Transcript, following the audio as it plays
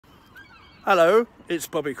Hello, it's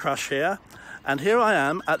Bobby Crush here, and here I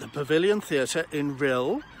am at the Pavilion Theatre in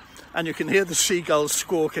Rhyl, and you can hear the seagulls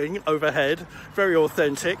squawking overhead, very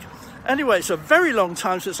authentic. Anyway, it's a very long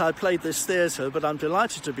time since I played this theatre, but I'm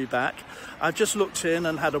delighted to be back. I've just looked in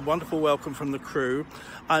and had a wonderful welcome from the crew.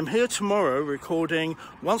 I'm here tomorrow recording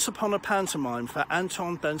Once Upon a Pantomime for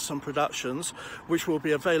Anton Benson Productions, which will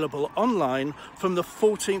be available online from the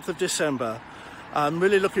 14th of December. I'm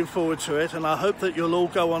really looking forward to it, and I hope that you'll all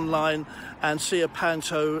go online and see a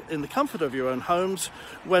panto in the comfort of your own homes,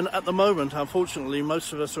 when at the moment, unfortunately,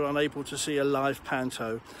 most of us are unable to see a live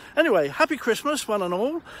panto. Anyway, happy Christmas, one and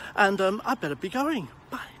all, and I better be going.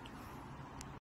 Bye.